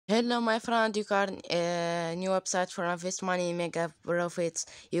Hello, my friend. You can new website for invest money, mega profits.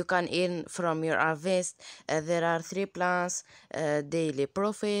 You can earn from your invest. There are three plans: daily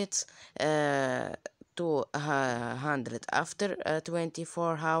profits, 200 after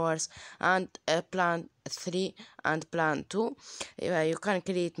 24 hours, and plan 3 and plan 2. You can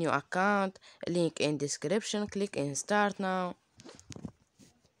create new account. Link in description. Click in start now.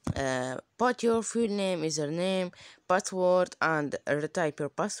 Put your full name, username, password, and retype your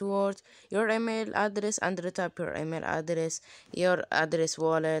password, your email address, and retype your email address, your address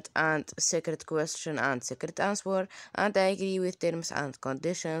wallet, and secret question and secret answer, and I agree with terms and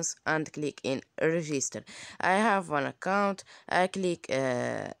conditions, and click in register. I have one account. I click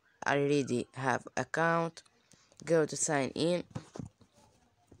I already have account. Go to sign in.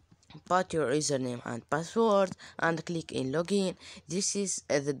 Put your username and password and click in login. This is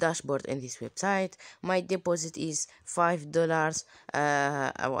the dashboard in this website. My deposit is $5.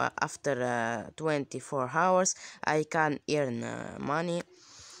 After 24 hours I can earn money.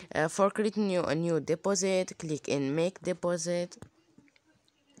 For creating a new deposit, click in make deposit.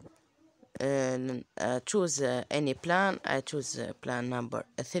 Choose any plan. I choose plan number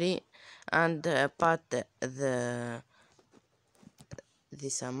 3 and put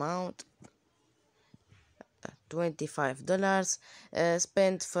this amount, $25,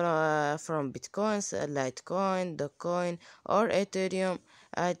 spent from bitcoins, Litecoin, Dogecoin, or Ethereum.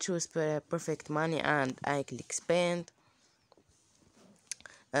 I choose perfect money and I click spend.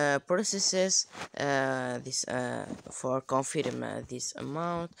 Processes this for confirm this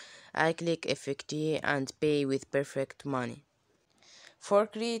amount. I click FXT and pay with perfect money. For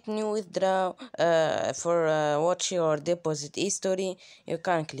create new withdraw, for watch your deposit history, you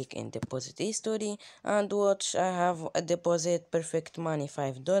can click in deposit history and watch. I have a deposit perfect money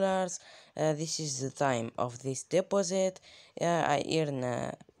 $5. This is the time of this deposit. I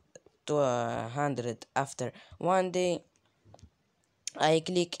earn 200 after 1 day. I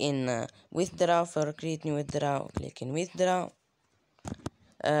click in withdraw. For create new withdraw, click in withdraw.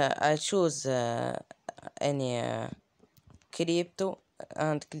 I choose any crypto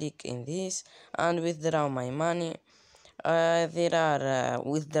and click in this and withdraw my money. There are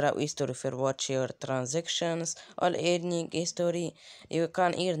withdraw history for watch your transactions, all earning history. You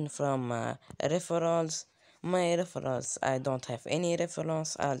can earn from referrals. My referrals, I don't have any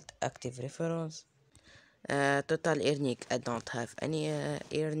referrals. Alt active referrals. Total earning, I don't have any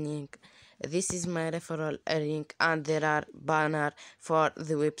earning. This is my referral earning, and there are banner for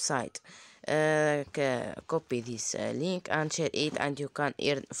the website. Copy this link and share it, and you can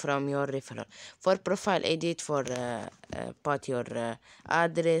earn from your referral. For profile edit, for put your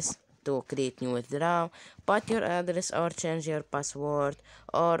address to create new withdraw. Put your address or change your password,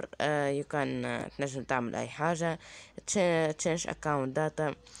 or you can تنجم تعمل أي حاجة. change account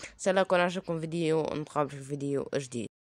data. سلام، كون عجبكم فيديو، نتقابل في فيديو جديد.